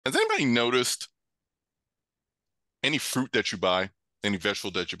anybody noticed any fruit that you buy, any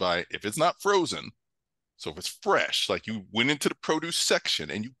vegetable that you buy, if it's not frozen, so if it's fresh, like you went into the produce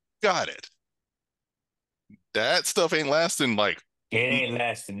section and you got it, that stuff ain't lasting like It ain't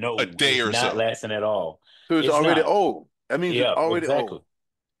lasting. a No, day it's or not so. lasting at all. So it's It's already not. old. That means it's Yeah, already exactly. old.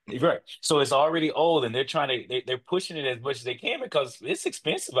 Right. So it's already old, and they're trying to they're pushing it as much as they can because it's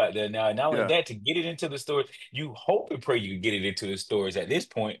expensive out there now. And not only Yeah. that, to get it into the stores, you hope and pray you can get it into the stores at this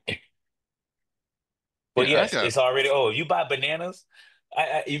point. But Yeah, I yes, got it's already old. You buy bananas,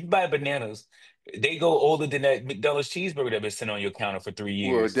 if you buy bananas, they go older than that McDonald's cheeseburger that been sitting on your counter for three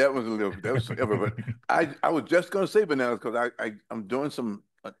Well, years. that was a little, that was forever. But I was just gonna say bananas because I'm doing some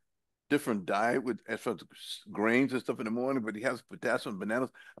different diet with as far as grains and stuff in the morning. But he has potassium bananas.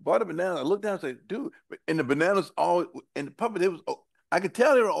 I bought a banana. I looked down and said, "Dude," and the bananas all and the puppet. It was I could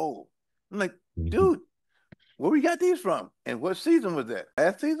tell they were old. I'm like, "Dude, where we got these from? And what season was that?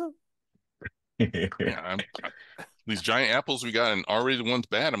 Last season?" yeah. These giant apples we got, and already the one's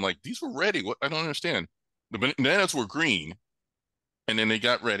bad. I'm like, these were ready. What? I don't understand. The bananas were green, and then they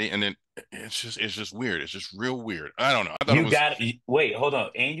got ready, and then it's just weird. It's just real weird. I don't know. I thought it You was got wait, hold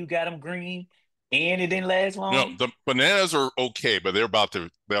on, and you got them green, and it didn't last no. long. The bananas are okay, but they're about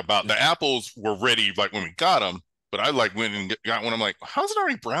the apples were ready like when we got them. But I like went and got one. I'm like, how's it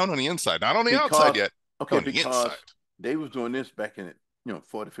already brown on the inside? Not on the outside Because yet. okay, On the inside. because they was doing this back in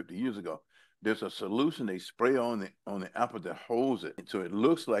 40, 50 years ago. There's a solution they spray on the apple that holds it, and so it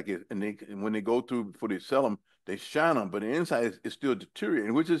looks like it. And when they go through before they sell them, they shine them, but the inside is still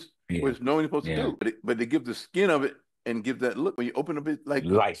deteriorating, which is what Yeah, it's normally supposed to yeah, do. But they give the skin of it and give that look when you open a bit like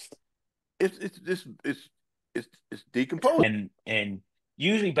life. it's just it's decomposing. And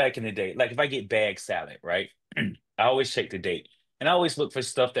usually back in the day, like if I get bag salad, right? I always check the date. And I always look for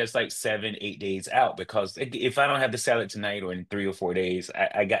stuff that's like 7, 8 days out because if I don't have the salad tonight or in 3 or 4 days,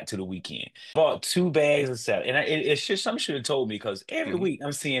 I got to the weekend. Bought 2 bags of salad. And it's just something should have told me because every Mhm. week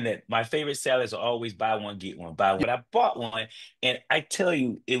I'm seeing that my favorite salads are always buy one, get one, buy one. But I bought one and I tell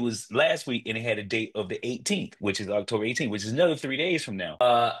you, it was last week and it had a date of the 18th, which is October 18th, which is another 3 days from now.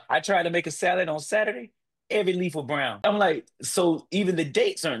 I tried to make a salad on Saturday. Every leaf was brown. I'm like, so even the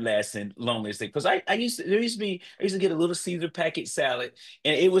dates aren't lasting long as they because I used to get a little Caesar packet salad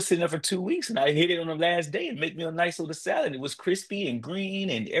and it was sitting there for 2 weeks and I hit it on the last day and make me a nice little salad. It was crispy and green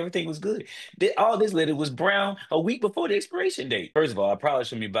and everything was good. All this later was brown a week before the expiration date. First of all, I probably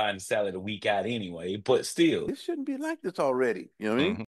shouldn't be buying the salad a week out anyway, but still. This shouldn't be like this already. You know what I mean? Mhm.